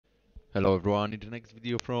Hello everyone, in the next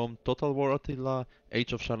video from Total War Attila,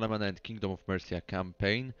 Age of Charlemagne and Kingdom of Mercia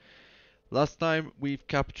campaign. Last time we've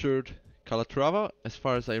captured Calatrava, as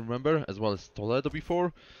far as I remember, as well as Toledo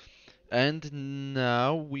before. And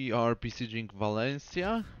now we are besieging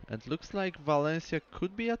Valencia, and looks like Valencia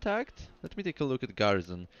could be attacked. Let me take a look at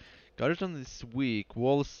Garrison. Garrison is weak,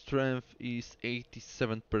 wall strength is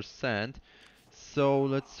 87%. So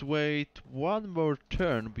let's wait one more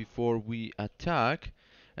turn before we attack.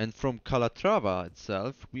 And from Calatrava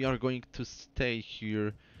itself, we are going to stay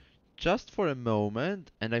here just for a moment.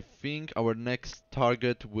 And I think our next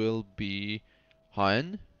target will be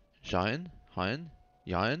Jaén,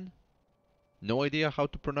 Jaén. No idea how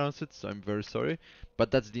to pronounce it, so I'm very sorry.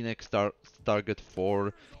 But that's the next target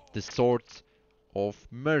for the Swords of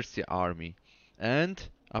Mercia army. And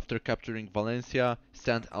after capturing Valencia,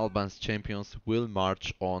 St. Alban's champions will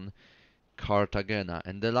march on Cartagena.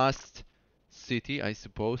 And the last city, I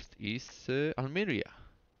suppose, is Almeria.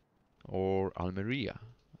 Or Almeria.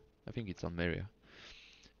 I think it's Almeria.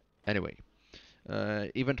 Anyway,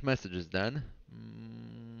 event messages then.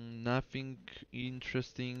 Nothing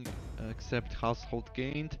interesting except household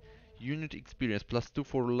gained. Unit experience +2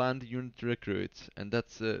 for land unit recruits. And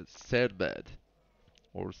that's sad bad.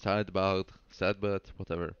 Or sad bad,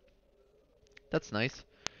 whatever. That's nice.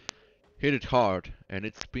 Hit it hard, and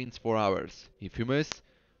it spins for hours. If you miss,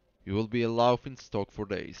 you will be a laughing stock for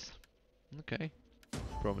days. Okay,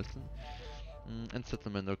 promising. And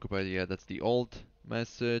settlement occupied, yeah, that's the old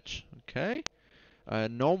message. Okay.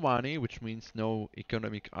 No money, which means no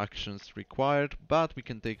economic actions required, but we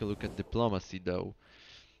can take a look at diplomacy though.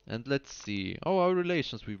 And let's see. Oh, our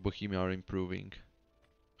relations with Bohemia are improving.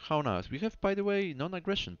 How nice. We have, by the way,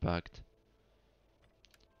 non-aggression pact.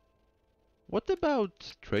 What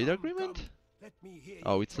about trade agreement?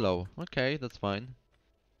 Oh, it's low. Okay, that's fine.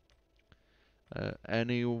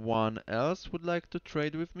 Anyone else would like to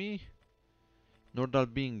trade with me?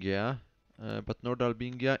 Nordalbingia. But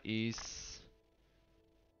Nordalbingia is...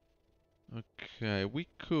 Okay, we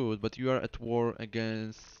could, but you are at war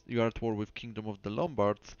against... You are at war with Kingdom of the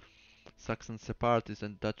Lombards, Saxon Separatists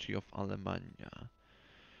and Duchy of Alemannia.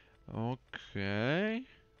 Okay.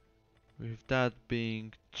 With that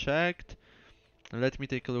being checked, let me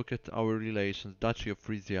take a look at our relations. Duchy of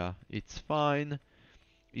Frisia, it's fine.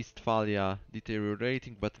 Eastphalia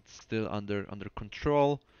deteriorating, but it's still under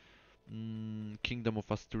control. Kingdom of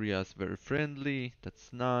Asturias very friendly,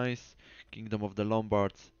 that's nice. Kingdom of the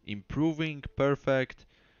Lombards improving, perfect.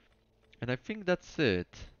 And I think that's it.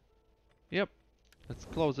 Yep, let's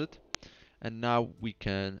close it. And now we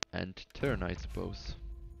can end turn, I suppose.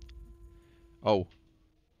 Oh,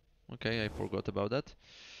 okay, I forgot about that.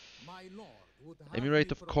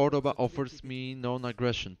 Emirate of Cordoba offers me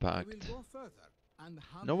non-aggression pact.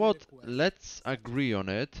 You know what? Let's agree on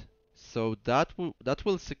it. So that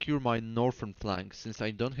will secure my northern flank, since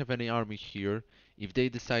I don't have any army here. If they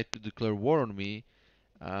decide to declare war on me,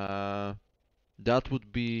 uh, that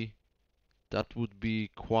would be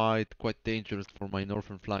quite dangerous for my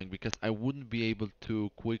northern flank, because I wouldn't be able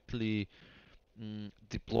to quickly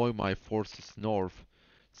deploy my forces north.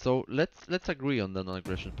 So let's agree on the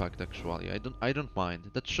non-aggression pact. Actually, I don't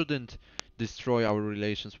mind. That shouldn't destroy our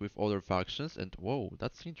relations with other factions. And whoa,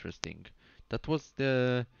 that's interesting. That was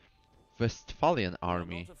the Westphalian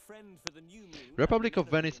army. Republic of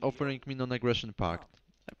Venice offering me non-aggression pact.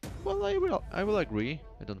 Well, I will agree.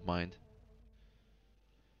 I don't mind.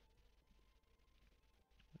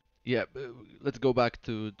 Yeah, let's go back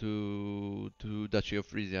to Duchy of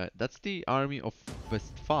Frisia. That's the army of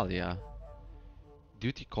Westphalia.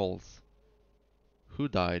 Duty calls. Who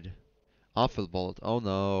died? Athelbald. Oh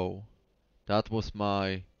no. That was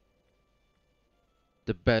the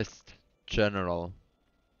best general.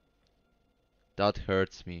 That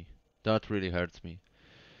hurts me. That really hurts me.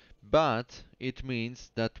 But it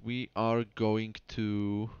means that we are going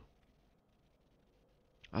to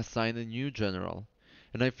assign a new general.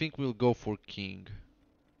 And I think we'll go for king.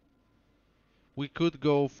 We could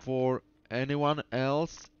go for anyone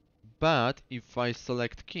else, but if I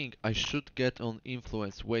select king, I should get on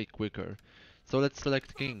influence way quicker. So let's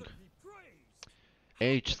select king.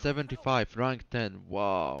 Age 75, rank 10.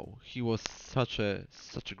 Wow, he was such a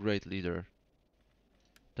great leader.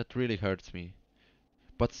 That really hurts me.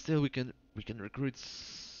 But still we can recruit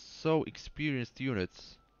so experienced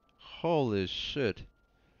units. Holy shit.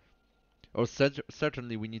 Or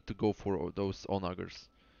certainly we need to go for those onagers.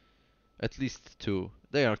 At least two.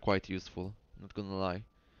 They are quite useful, not gonna lie.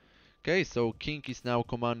 Okay, so King is now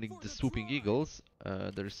commanding the swooping eagles.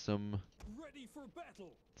 There's some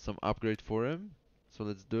upgrade for him. So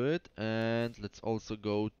let's do it, and let's also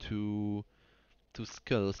go to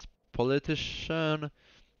skills. politician,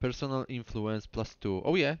 personal influence +2.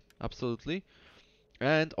 Oh yeah, absolutely.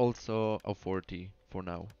 And also authority for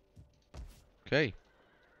now. Okay,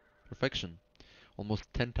 perfection.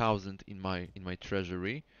 Almost 10,000 in my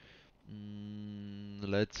treasury.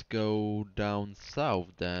 Let's go down south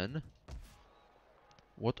then.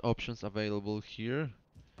 What options available here?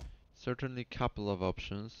 Certainly couple of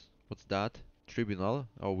options. What's that? Tribunal.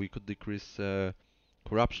 Oh, we could decrease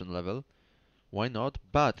corruption level. Why not?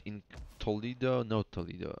 But in Toledo, no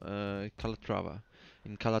Toledo, Calatrava.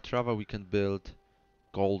 In Calatrava we can build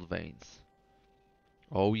gold veins.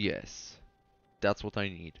 Oh yes, that's what I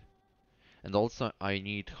need. And also I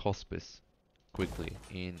need hospice quickly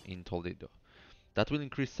in Toledo. That will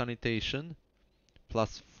increase sanitation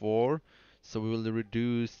 +4, so we will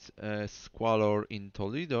reduce squalor in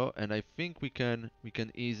Toledo, and I think we can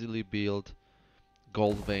easily build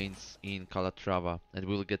gold veins in Calatrava, and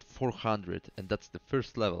we will get 400, and that's the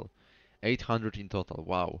first level. 800 in total.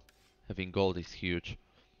 Wow, having gold is huge.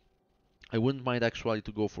 I wouldn't mind actually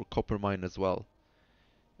to go for copper mine as well,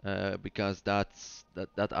 because that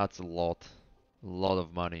adds a lot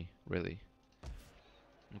of money, really.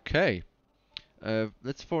 Okay,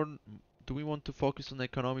 let's for. Do we want to focus on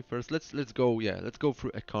economy first? Let's go. Yeah, let's go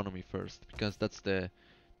through economy first because that's the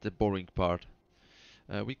boring part.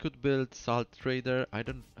 We could build salt trader. I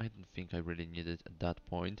don't think I really need it at that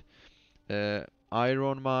point.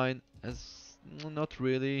 Iron mine as not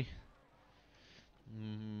really.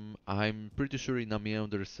 I'm pretty sure in Amiens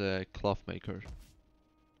there's a cloth maker.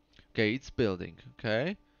 Okay, it's building.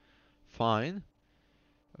 Okay, fine.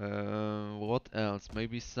 What else?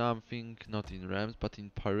 Maybe something not in Reims, but in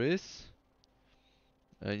Paris.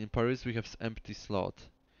 In Paris we have empty slot,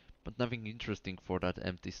 but nothing interesting for that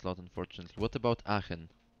empty slot, unfortunately. What about Aachen?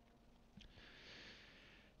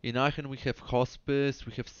 In Aachen we have hospice,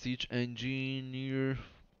 we have siege engineer.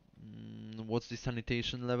 What's the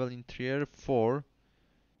sanitation level in Trier? 4.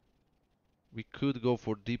 We could go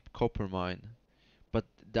for deep copper mine, but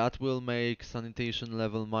that will make sanitation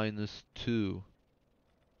level -2.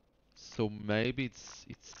 So maybe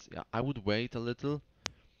yeah, I would wait a little.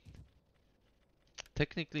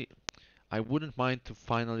 Technically, I wouldn't mind to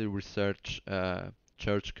finally research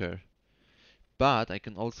church care, but I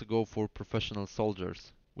can also go for professional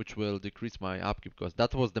soldiers, which will decrease my upkeep because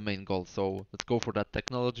that was the main goal. So let's go for that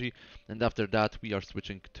technology, and after that we are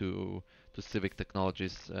switching to civic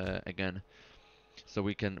technologies again, so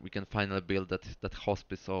we can finally build that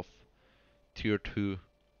hospice of tier 2.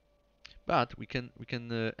 But we can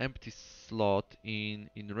empty slot in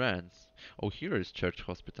Rennes. Oh, here is church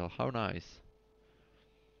hospital. How nice.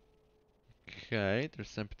 Okay,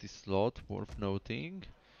 there's empty slot, worth noting.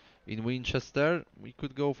 In Winchester, we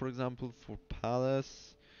could go, for example, for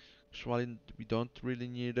Palace. Actually, we don't really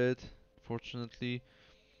need it, fortunately.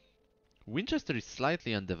 Winchester is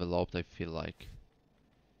slightly undeveloped, I feel like.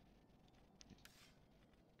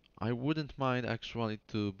 I wouldn't mind actually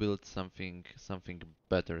to build something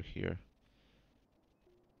better here.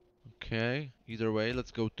 Okay, either way,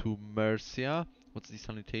 let's go to Mercia. What's the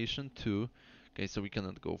sanitation? 2. Okay, so we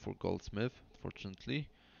cannot go for Goldsmith, fortunately.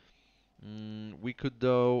 We could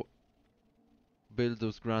though build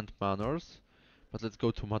those Grand Manors, but let's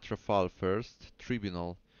go to Matrafal first.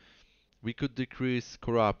 Tribunal. We could decrease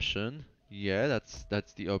corruption. Yeah,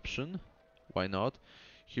 that's the option. Why not?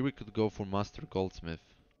 Here we could go for Master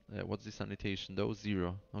Goldsmith. What's the sanitation though?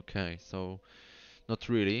 0. Okay, so not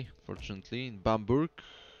really, fortunately. In Bamberg,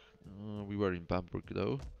 we were in Bamberg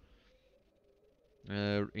though.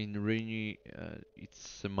 In Rini,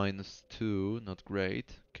 it's a -2, not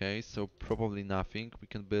great. Okay, so probably nothing we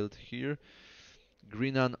can build here.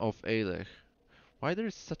 Greenan of Eilech. Why there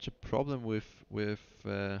is such a problem with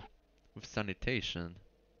sanitation?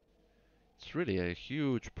 It's really a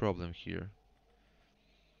huge problem here.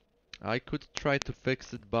 I could try to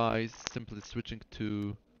fix it by simply switching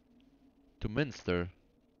to Minster,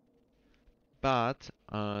 but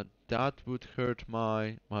that would hurt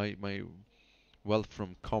my wealth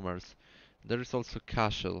from commerce. There is also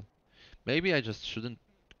Cashel. Maybe I just shouldn't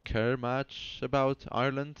care much about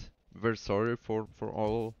Ireland. Very sorry for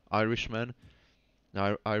all Irishmen,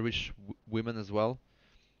 Irish women as well.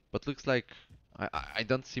 But looks like I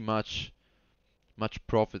don't see much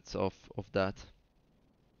profits of that.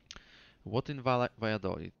 What in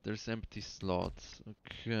Valladolid? There's empty slots.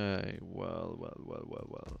 Okay,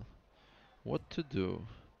 well. What to do?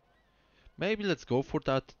 Maybe let's go for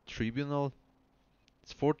that tribunal.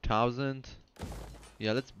 It's 4,000.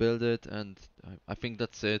 Yeah, let's build it, and I think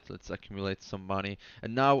that's it. Let's accumulate some money.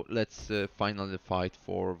 And now let's finally fight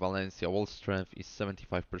for Valencia. Wall strength is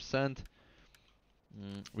 75%.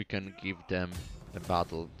 We can give them a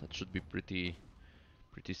battle. That should be pretty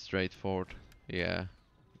straightforward. Yeah,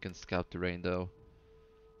 we can scout terrain though.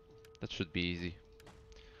 That should be easy.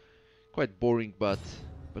 Quite boring, but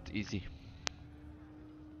easy.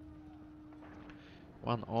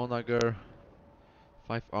 One onager,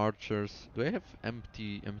 5 archers. Do I have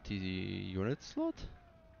empty unit slot?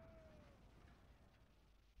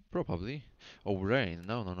 Probably. Oh, rain.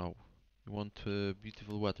 No. You want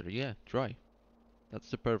beautiful weather? Yeah, dry. That's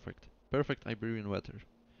the perfect Iberian weather.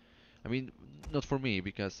 I mean, not for me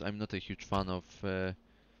because I'm not a huge fan of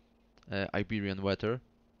Iberian weather.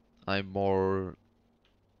 I'm more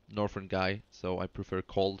northern guy, so I prefer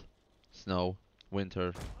cold, snow,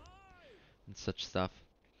 winter, and such stuff.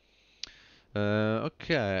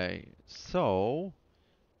 Okay, so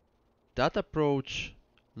that approach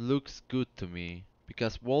looks good to me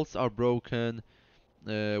because walls are broken,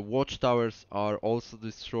 watchtowers are also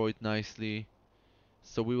destroyed nicely.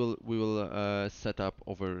 So we will set up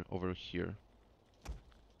over here.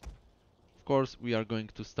 Of course, we are going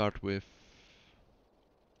to start with.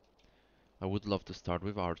 I would love to start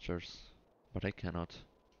with archers, but I cannot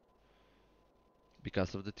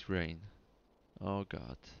because of the terrain. Oh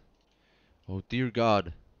God. Oh dear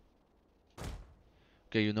God.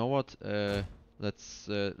 Okay, you know what? Let's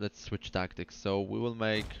switch tactics. So we will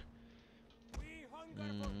make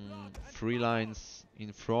 3 lines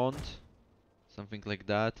in front, something like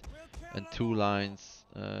that, and 2 lines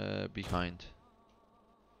behind.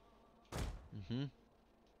 Mhm.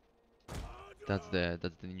 That's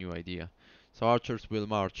the new idea. So archers will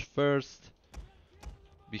march first.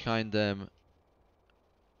 Behind them,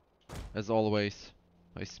 as always,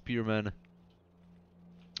 my spearmen.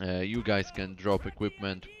 You guys can drop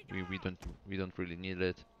equipment. We don't really need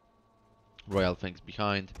it. Royal Fangs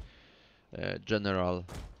behind. General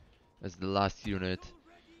as the last unit.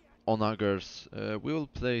 Onagers. We will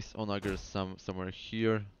place onagers somewhere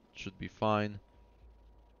here. Should be fine.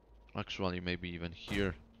 Actually, maybe even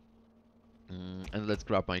here. And let's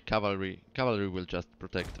grab my cavalry. Cavalry will just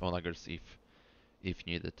protect onagers if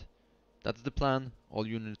needed. That's the plan. All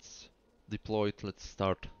units deployed. Let's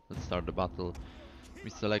start the battle. We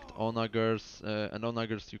select onagers, and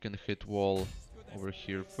onagers you can hit wall over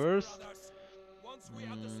here first.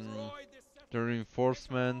 The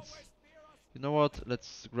reinforcements. You know what?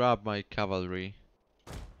 Let's grab my cavalry.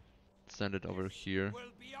 Send it over here.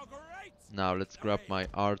 Now let's grab my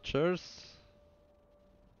archers.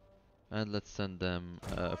 And let's send them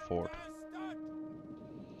forward.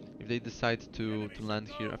 If they decide to land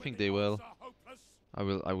here, I think they will. I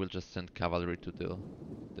will just send cavalry to deal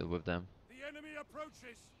with them.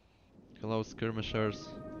 Hello, skirmishers.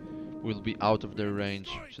 We'll be out of their range,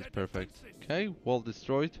 which is perfect. Okay, wall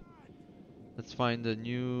destroyed. Let's find a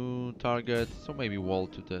new target. So maybe wall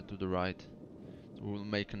to the right. So we'll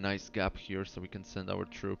make a nice gap here so we can send our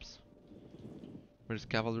troops. Where's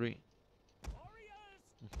cavalry?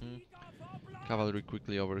 Cavalry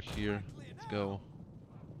quickly over here. Let's go.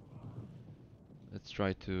 Let's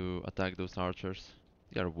try to attack those archers.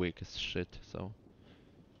 They are weak as shit, so...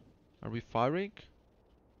 Are we firing?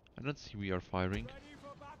 I don't see we are firing.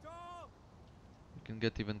 We can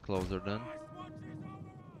get even closer then.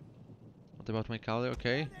 What about my cavalry?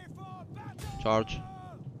 Okay. Charge.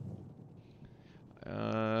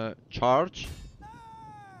 Charge.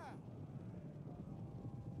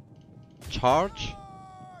 Charge?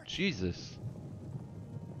 Jesus.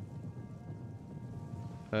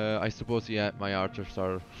 I suppose, yeah, my archers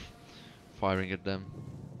are firing at them.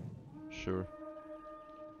 Sure.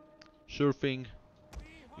 Sure thing.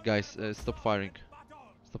 You guys, stop firing.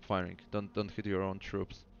 Stop firing. Don't hit your own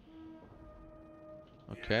troops.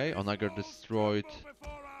 Okay, Onager destroyed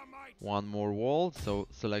one more wall, so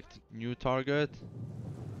select new target.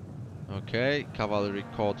 Okay, cavalry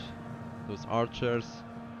caught those archers.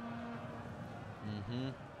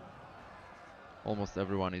 Almost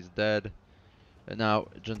everyone is dead. And now,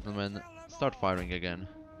 gentlemen, start firing again.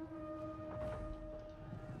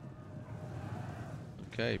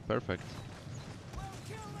 Okay, perfect.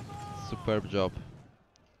 Superb job.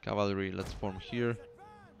 Cavalry, let's form here.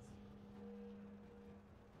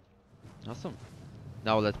 Awesome.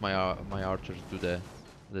 Now let my archers do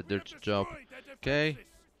the dirty job. Okay,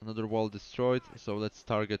 another wall destroyed, so let's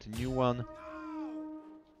target a new one.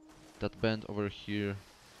 That bend over here.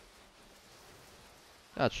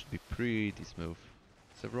 That should be pretty smooth.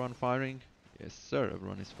 Is everyone firing? Yes, sir,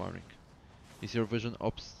 everyone is firing. Is your vision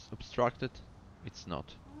obstructed? It's not.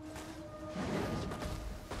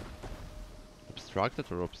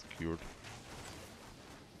 Obstructed or obscured?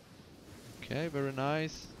 Okay, very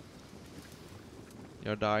nice.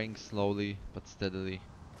 You're dying slowly but steadily.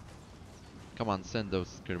 Come on, send those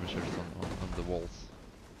skirmishers on the walls.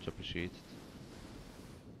 Much appreciated.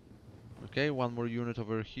 Okay, one more unit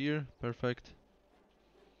over here. Perfect.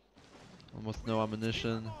 Almost no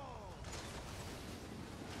ammunition.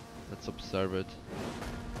 Let's observe it.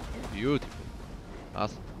 Beautiful.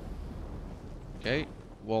 Awesome. Okay,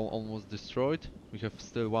 wall almost destroyed. We have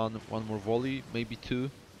still one more volley, maybe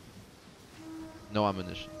two. No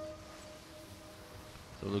ammunition.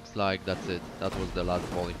 So looks like that's it. That was the last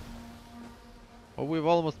volley. Oh, we've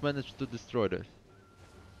almost managed to destroy it.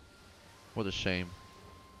 What a shame.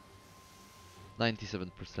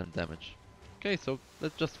 97% damage. Okay, so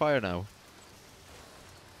let's just fire now.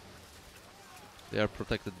 They are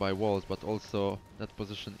protected by walls, but also that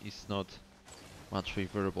position is not much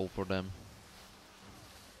favorable for them.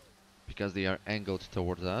 Because they are angled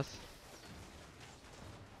towards us.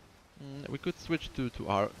 We could switch to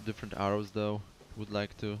different arrows though. Would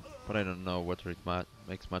like to, but I don't know whether it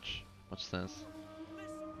makes much sense.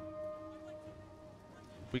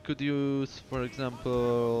 We could use, for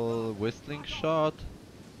example, whistling shot.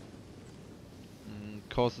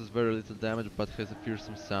 Causes very little damage but has a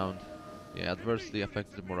fearsome sound. Yeah, adversely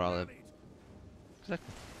affects the morale.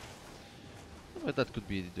 Exactly. But that could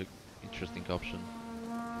be the interesting option.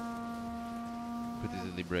 Could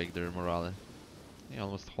easily break their morale. Yeah,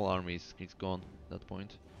 almost whole army is gone at that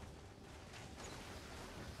point.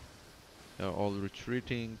 They're all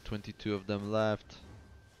retreating, 22 of them left.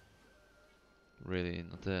 Really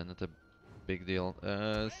not a big deal.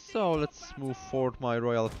 So let's move forward my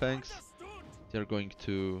Royal Fangs. They're going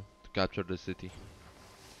to capture the city.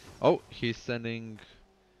 Oh, he's sending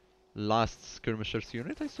last skirmishers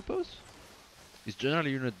unit, I suppose? Is general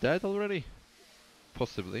unit dead already?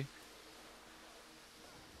 Possibly.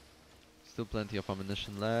 Still plenty of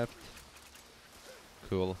ammunition left.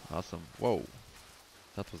 Cool, awesome. Whoa,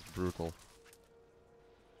 that was brutal.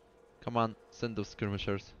 Come on, send those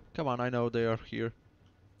skirmishers. Come on, I know they are here.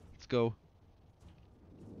 Let's go.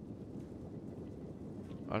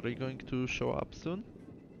 Are they going to show up soon?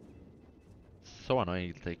 So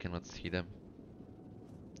annoying they cannot see them.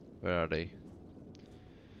 Where are they?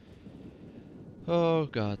 Oh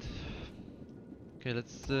god. Okay,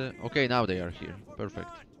 let's... okay, now they are here. Perfect.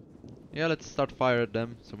 Yeah, let's start fire at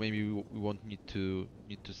them. So maybe we won't need to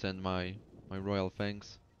send my Royal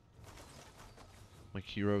Fangs. My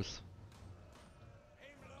heroes.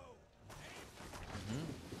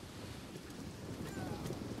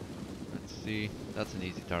 Let's see. That's an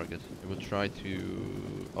easy target. I will try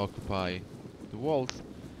to occupy the walls.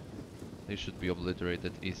 They should be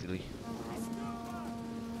obliterated easily.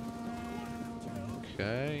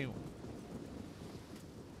 Okay.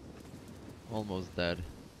 Almost dead.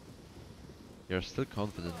 You're still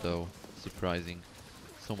confident though. Surprising.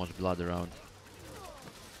 So much blood around.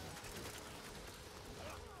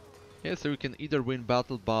 Yeah, so we can either win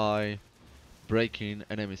battle by breaking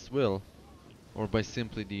enemy's will, or by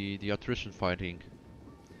simply the attrition fighting.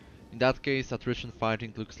 In that case, attrition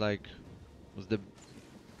fighting looks like was the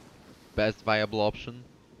best viable option.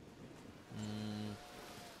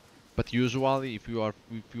 But usually, if you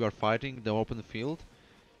are fighting the open field,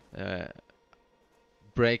 uh,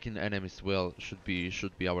 breaking enemy's will should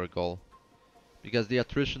be our goal, because the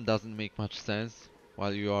attrition doesn't make much sense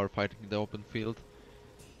while you are fighting the open field.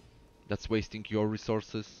 That's wasting your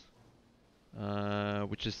resources,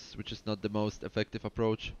 which is not the most effective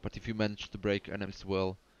approach. But if you manage to break enemy's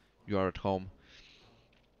will, you are at home.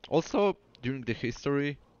 Also, during the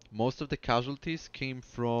history, most of the casualties came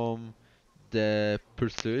from the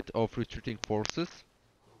pursuit of retreating forces,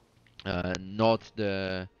 not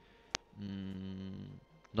the mm,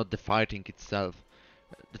 not the fighting itself.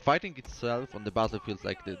 The fighting itself on the battlefield,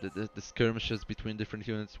 like the skirmishes between different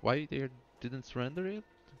units, why they didn't surrender yet?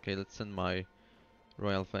 Okay, let's send my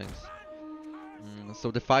Royal Fangs. So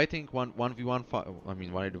the fighting, 1v1 I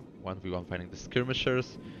mean 1v1 fighting, the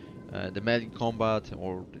skirmishers, the melee combat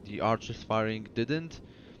or the archers firing didn't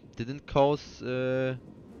cause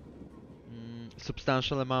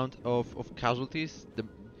substantial amount of casualties.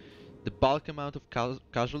 The bulk amount of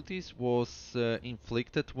casualties was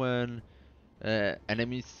inflicted when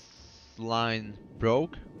enemy's line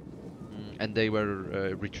broke, and they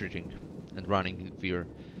were retreating and running in fear.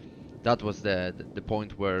 That was the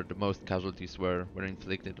point where the most casualties were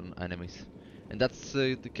inflicted on enemies, and that's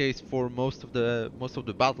the case for most of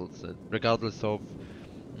the battles, regardless of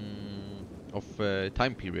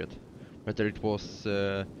time period, whether it was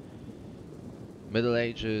Middle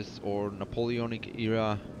Ages or Napoleonic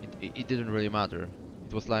era. It didn't really matter.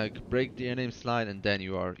 It was like break the enemy's line, and then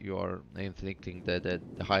you are inflicting the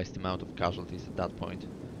highest amount of casualties at that point,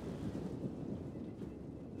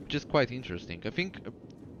 which is quite interesting. I think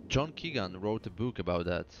John Keegan wrote a book about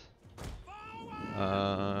that.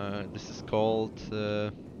 This is called...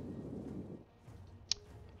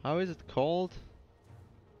 how is it called?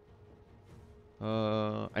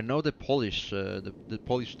 I know the the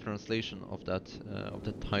Polish translation of that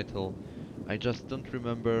title. I just don't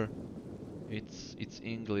remember its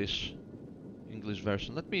English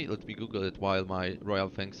version. Let me Google it while my royal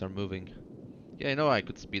fangs are moving. Yeah, I know I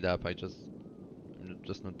could speed up. I'm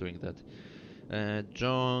just not doing that.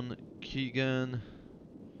 John Keegan.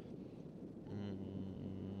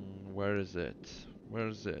 Where is it? Where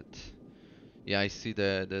is it? Yeah, I see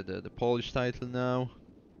the Polish title now.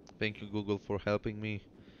 Thank you, Google, for helping me.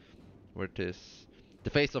 Where it is? The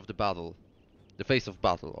Face of the Battle. The Face of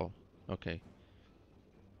Battle. Oh, okay.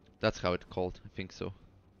 That's how it's called. I think so.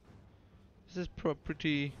 This is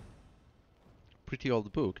pretty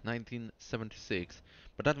old book, 1976.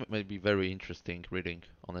 But that might be very interesting reading.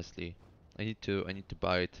 Honestly, I need to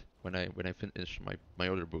buy it when I finish my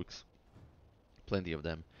other books. Plenty of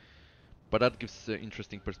them. But that gives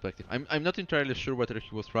interesting perspective. I'm not entirely sure whether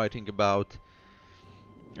he was writing about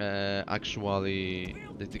actually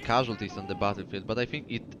the casualties on the battlefield, but I think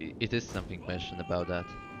it is something mentioned about that.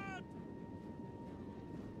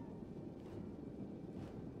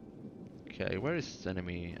 Okay, where is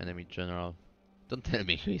enemy general? Don't tell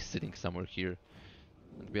me he's sitting somewhere here.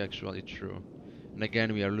 That'd be actually true. And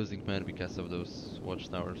again, we are losing men because of those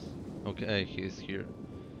watchtowers. Okay, he is here.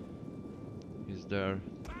 He's there.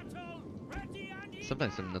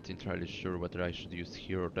 Sometimes I'm not entirely sure whether I should use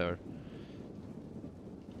here or there.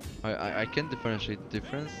 I can differentiate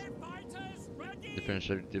difference.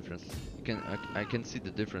 Differentiate difference. I can see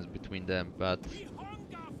the difference between them, but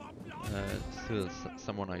still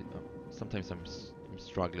someone sometimes I'm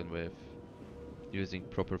struggling with using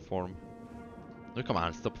proper form. No, come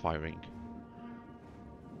on, stop firing.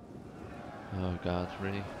 Oh god,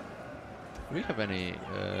 really? Do we have any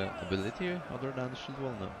ability other than the shield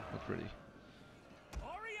wall? No, not really.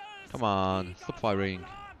 Come on, stop firing.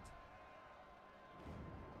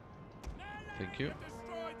 Thank you.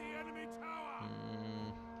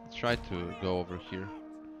 Let's try to go over here.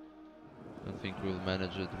 Don't think we'll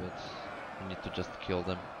manage it, but we need to just kill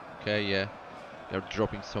them. Okay, yeah. They're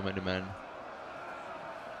dropping so many men.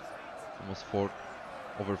 Almost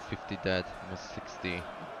over 50 dead, almost 60.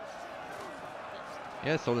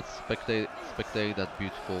 Yeah, so let's spectate that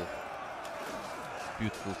beautiful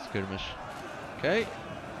skirmish. Okay,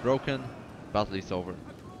 broken. Battle is over.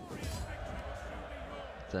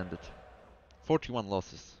 It's ended. 41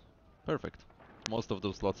 losses. Perfect. Most of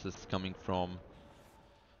those losses coming from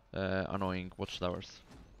annoying watchtowers.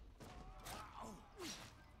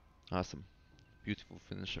 Awesome. Beautiful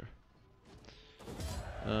finisher.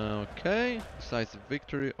 Okay, besides the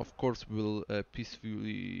victory, of course we'll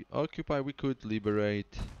peacefully occupy. We could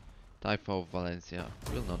liberate Taifa of Valencia.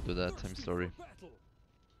 We'll not do that, I'm sorry.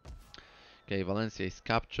 Okay, Valencia is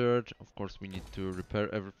captured. Of course we need to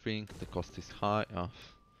repair everything. The cost is high. Oh.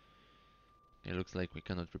 It looks like we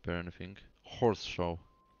cannot repair anything. Horse show.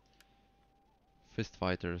 Fist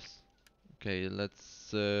fighters. Okay,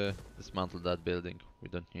 let's dismantle that building. We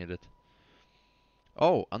don't need it.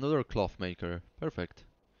 Oh, another cloth maker. Perfect.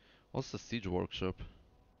 Also siege workshop.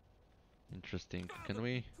 Interesting. Can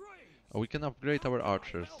we? Oh, we can upgrade our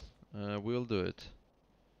archers. We'll do it.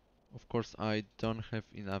 Of course, I don't have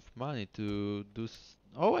enough money to do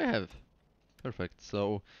oh, I have. Perfect.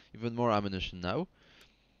 So, even more ammunition now.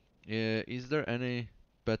 Is there any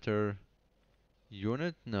better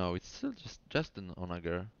unit? No, it's still just an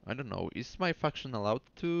onager. I don't know. Is my faction allowed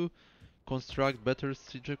to construct better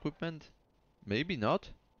siege equipment? Maybe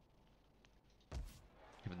not.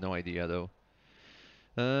 I have no idea though.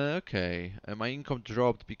 Okay, my income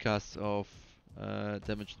dropped because of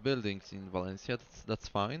damaged buildings in Valencia. That's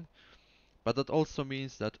fine, but that also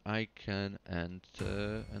means that I can end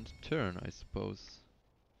turn, I suppose.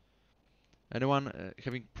 Anyone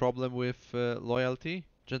having problem with loyalty,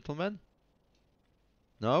 gentlemen?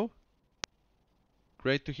 No?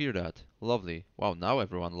 Great to hear that. Lovely. Wow, now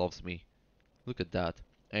everyone loves me. Look at that.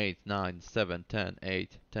 8, 9, 7, 10,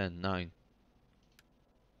 8, 10, 9.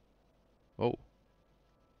 Oh,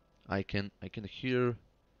 I can hear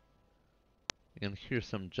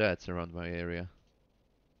some jets around my area.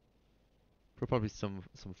 Probably some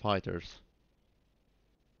fighters.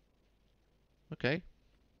 Okay.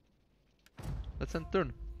 Let's end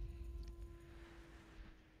turn.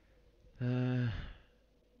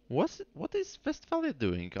 What is Westphalia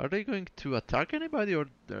doing? Are they going to attack anybody or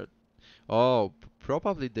they're... Oh,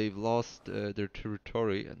 probably they've lost their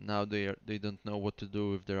territory and now they don't know what to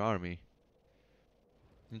do with their army.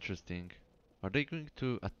 Interesting. Are they going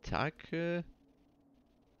to attack?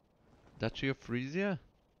 Duchy of Frisia?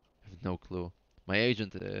 I have no clue. My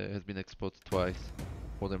agent has been exposed twice.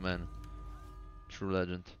 What a man. True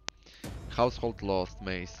legend. Household lost,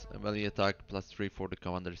 mace. A melee attack +3 for the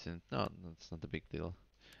commander's in. No, that's not a big deal.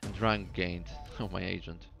 And rank gained. Oh, my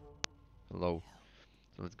agent. Hello.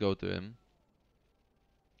 So let's go to him.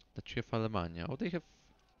 Duchy of Charlemagne. Oh, they have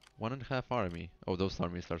 1.5 army. Oh, those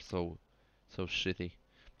armies are so shitty.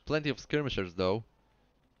 Plenty of skirmishers though,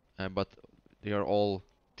 but they are all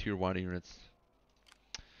tier 1 units.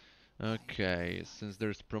 Okay, since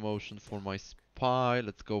there's promotion for my spy,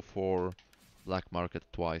 let's go for black market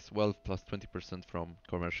twice. Wealth plus 20% from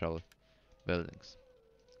commercial buildings.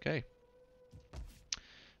 Okay.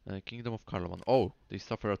 Kingdom of Carloman. Oh, they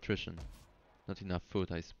suffer attrition. Not enough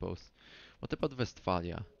food, I suppose. What about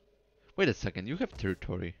Westphalia? Wait a second, you have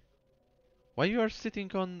territory. Why you are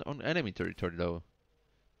sitting on enemy territory though?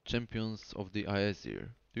 Champions of the Aesir.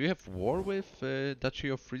 Do you have war with Duchy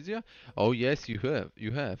of Frisia? Oh yes, you have.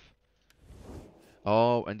 You have.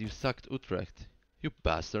 Oh, and you sacked Utrecht. You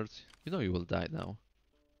bastards. You know you will die now.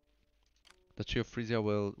 Duchy of Frisia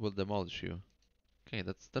will demolish you. Okay,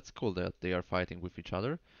 that's cool that they are fighting with each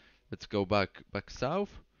other. Let's go back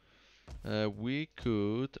south. We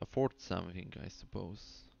could afford something, I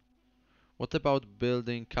suppose. What about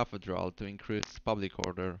building cathedral to increase public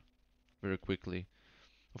order very quickly?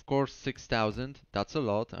 Of course, 6,000. That's a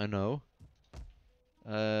lot, I know.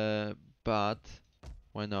 Uh, but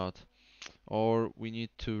why not? Or we need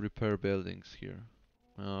to repair buildings here.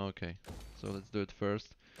 Okay, so let's do it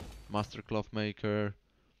first. Master cloth maker,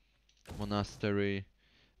 monastery,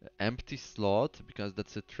 empty slot because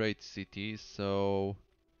that's a trade city. So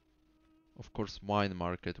of course wine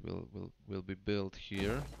market will be built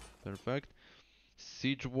here. Perfect.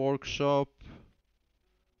 Siege workshop.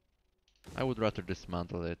 I would rather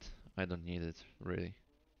dismantle it. I don't need it really.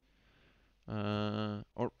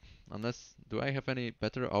 Or unless do I have any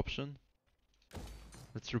better option?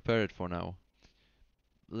 Let's repair it for now.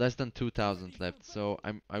 Less than 2,000 left, so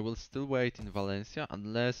I will still wait in Valencia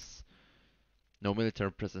unless no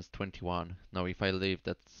military presence 21. Now if I leave,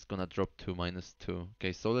 that's gonna drop to -2.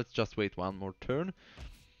 Okay, so let's just wait one more turn.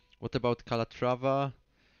 What about Calatrava?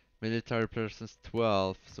 Military presence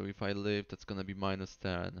 12, so if I leave, that's gonna be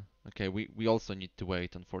 -10. Okay, we also need to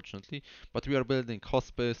wait, unfortunately, but we are building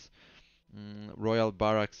hospice. Royal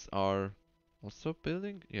barracks are also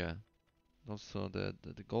building, yeah. Also the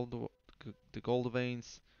gold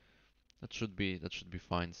veins. That should be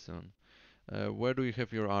fine soon. Where do you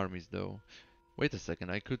have your armies though? Wait a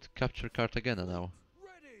second, I could capture Cartagena now.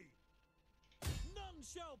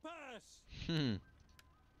 Hmm,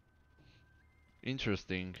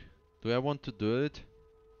 interesting. Do I want to do it?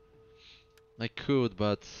 I could,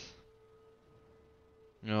 but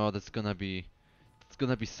no, that's gonna be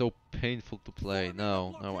so painful to play.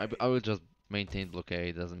 No, no, I will just maintain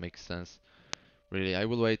blockade. Doesn't make sense. Really, I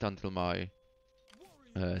will wait until my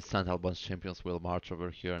St. Albans champions will march over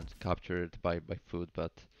here and capture it by foot,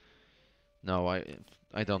 but no,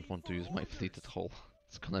 I don't want to use my fleet at all.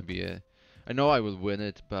 It's gonna be a... I know I will win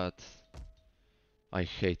it, but I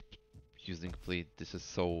hate using fleet. This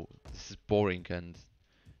is boring and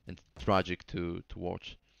tragic to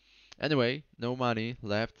watch. Anyway, no money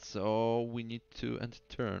left, so we need to end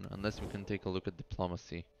turn, unless we can take a look at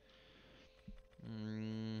diplomacy.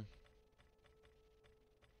 Mm,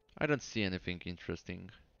 I don't see anything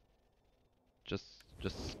interesting. Just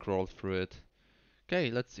scroll through it. Okay,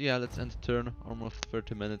 let's end turn. Almost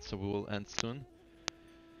 30 minutes, so we will end soon.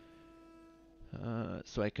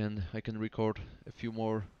 So I can record a few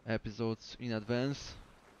more episodes in advance.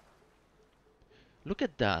 Look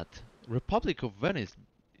at that! Republic of Venice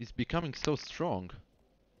is becoming so strong.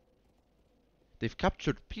 They've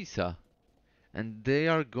captured Pisa, and they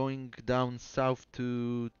are going down south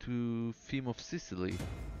to Theme of Sicily.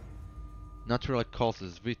 Natural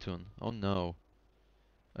causes, Vitun. Oh no.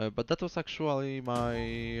 But that was actually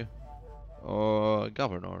my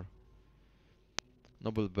governor.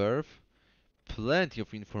 Noble birth. Plenty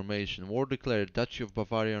of information. War declared. Duchy of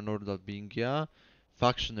Bavaria, Nordalbingia.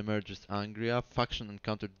 Faction emerges Angria. Faction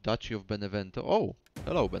encountered Duchy of Benevento. Oh,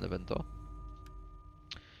 hello Benevento.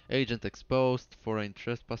 Agent exposed. Foreign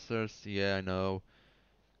trespassers. Yeah, I know.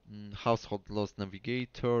 Household lost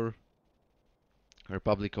navigator.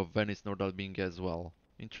 Republic of Venice, Nordalbingia as well.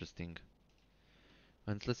 Interesting.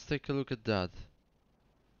 And let's take a look at that.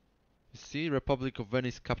 You see, Republic of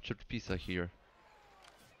Venice captured Pisa here.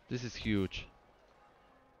 This is huge.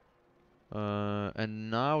 And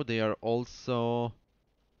now they are also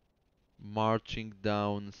marching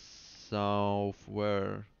down south.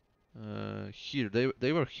 Where? Here.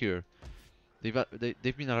 They were here.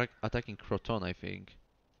 They've been attacking Croton, I think.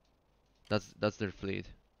 That's their fleet.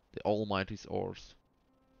 The Almighty's oars.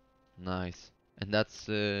 Nice. And that's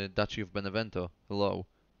Duchy of Benevento. Hello.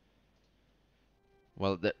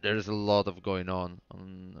 Well, there's a lot of going on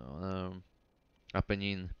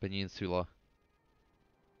Peninsula.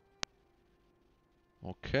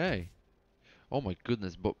 Okay. Oh my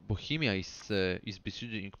goodness, Bohemia is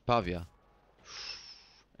besieging Pavia,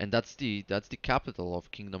 and that's the capital of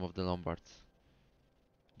Kingdom of the Lombards.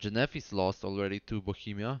 Geneva is lost already to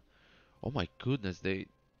Bohemia. Oh my goodness,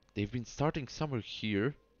 they've been starting somewhere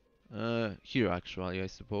here. Here actually, I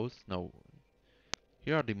suppose. No,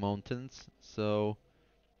 here are the mountains, so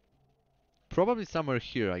probably somewhere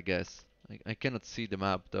here, I guess. I cannot see the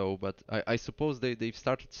map though, but I suppose they've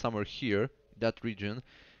started somewhere here, that region,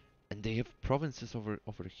 and they have provinces over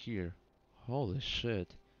here. Holy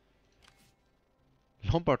shit.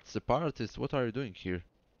 Lombard separatists, what are you doing here?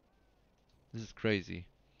 This is crazy.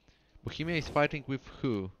 Bohemia is fighting with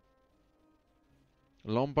who?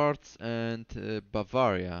 Lombards and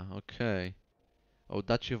Bavaria. Okay. Oh,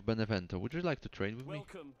 Duchy of Benevento. Would you like to trade with me?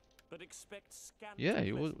 Welcome, but expect scant Yeah,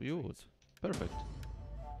 you would. You would. Perfect.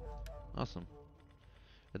 Awesome.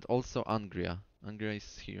 And also Angria. Angria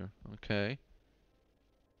is here. Okay.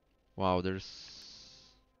 Wow,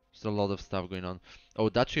 there's a lot of stuff going on. Oh,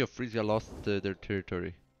 Duchy of Frisia lost their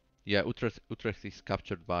territory. Yeah, Utrecht is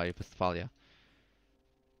captured by Westphalia.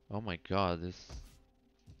 Oh my God, this.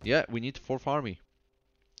 Yeah, we need fourth army.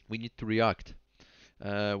 We need to react.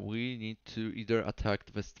 We need to either attack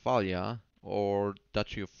Westphalia or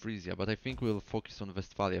Duchy of Frisia, but I think we'll focus on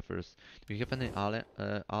Westphalia first. Do you have any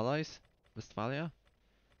allies? Westphalia?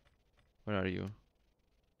 Where are you?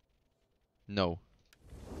 No.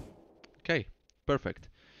 Okay, perfect.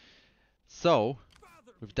 So,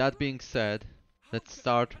 with that being said, let's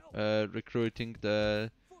start recruiting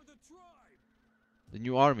the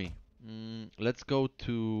new army. Let's go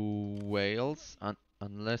to Wales,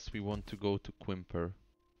 unless we want to go to Quimper.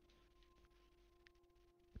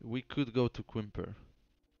 We could go to Quimper.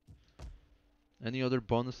 Any other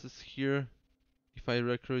bonuses here if I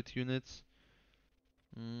recruit units?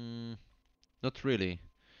 Not really.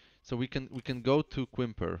 So we can go to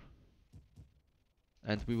Quimper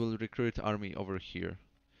and we will recruit army over here.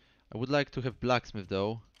 I would like to have blacksmith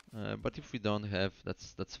though, but if we don't have,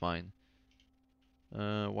 that's fine.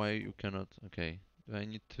 Why you cannot? Okay, do I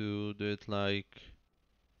need to do it like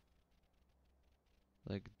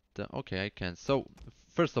the? Okay, I can. So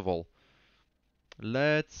first of all,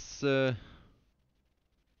 let's uh,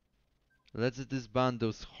 let's disband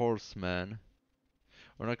those horsemen.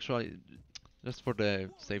 Or actually, just for the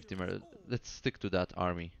safety measure, let's stick to that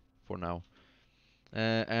army for now.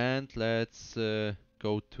 And let's go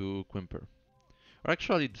to Quimper. Or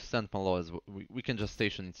actually to Saint Malo as well. We can just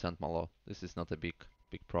station in Saint Malo. This is not a big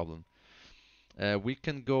problem. We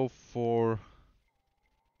can go for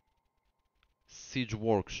Siege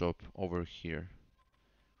Workshop over here.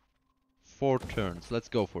 4 turns. Let's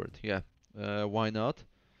go for it. Yeah. Why not?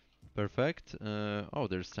 Perfect. Oh,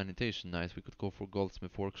 there's sanitation. Nice. We could go for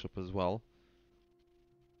Goldsmith Workshop as well.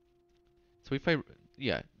 So if I,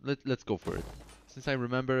 yeah, let's go for it. Since I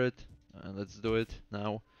remember it, let's do it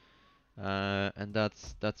now. And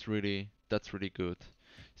that's really good.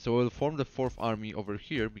 So we'll form the fourth army over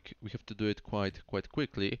here. We have to do it quite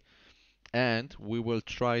quickly, and we will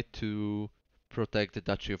try to protect the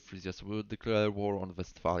Duchy of Frisia. So we'll declare war on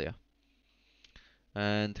Westphalia.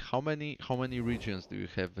 And how many regions do you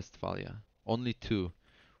have Westphalia? Only two,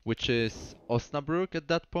 which is Osnabrück at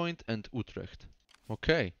that point and Utrecht.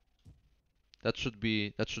 Okay, that should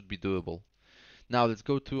be doable. Now let's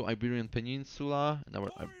go to Iberian Peninsula and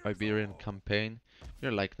our Iberian campaign.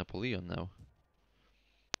 We're like Napoleon now.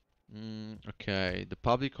 Okay, the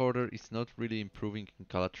public order is not really improving in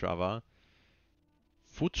Calatrava.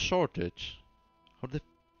 Food shortage. How the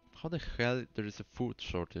how the hell there is a food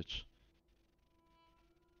shortage?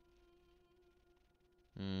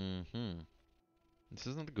 This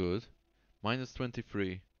is not good. Minus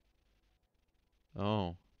 23.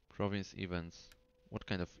 Oh, province events. What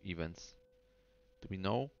kind of events? Do we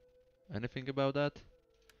know anything about that?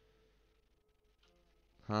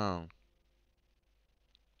 Huh.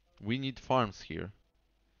 We need farms here.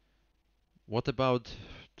 What about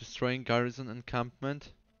destroying garrison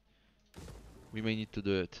encampment? We may need to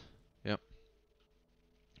do it. Yeah.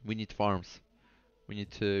 We need farms. We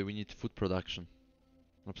need food production.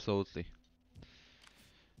 Absolutely.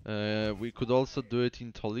 We could also do it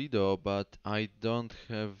in Toledo, but I don't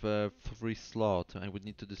have a free slot. I would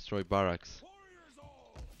need to destroy barracks.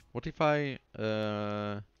 What if I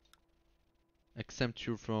exempt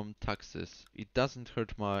you from taxes? It doesn't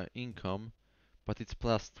hurt my income, but it's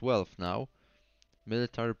plus 12 now.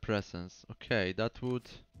 Military presence. Okay, that would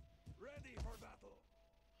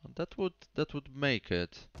make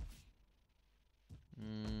it.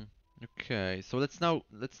 Mm, okay, so let's now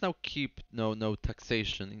keep no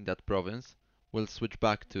taxation in that province. We'll switch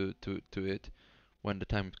back to it when the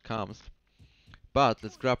time comes. But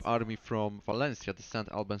let's grab army from Valencia, the St.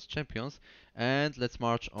 Albans champions, and let's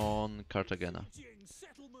march on Cartagena. Besieging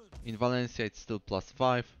settlement. In Valencia it's still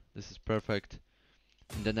 +5. This is perfect.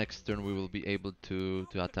 In the next turn we will be able to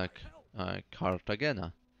How can attack I help?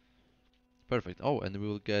 Cartagena. Perfect. Oh, and we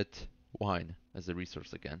will get wine as a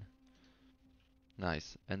resource again.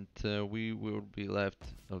 Nice. And we will be left,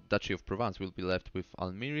 oh, Duchy of Provence will be left with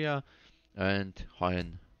Almeria and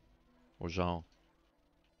Jaén or Jean.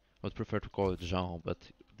 I would prefer to call it Jean, but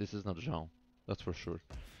this is not Jean, that's for sure.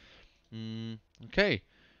 Okay,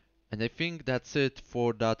 and I think that's it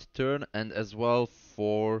for that turn and as well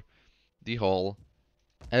for the whole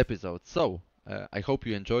episode. So, I hope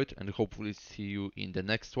you enjoyed and hopefully see you in the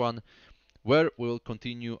next one, where we'll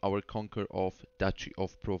continue our conquer of Duchy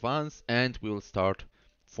of Provence and we'll start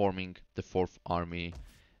forming the fourth army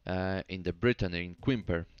in the Brittany, in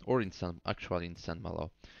Quimper, or actually in Saint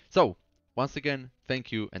Malo. So, once again,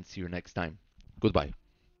 thank you and see you next time. Goodbye.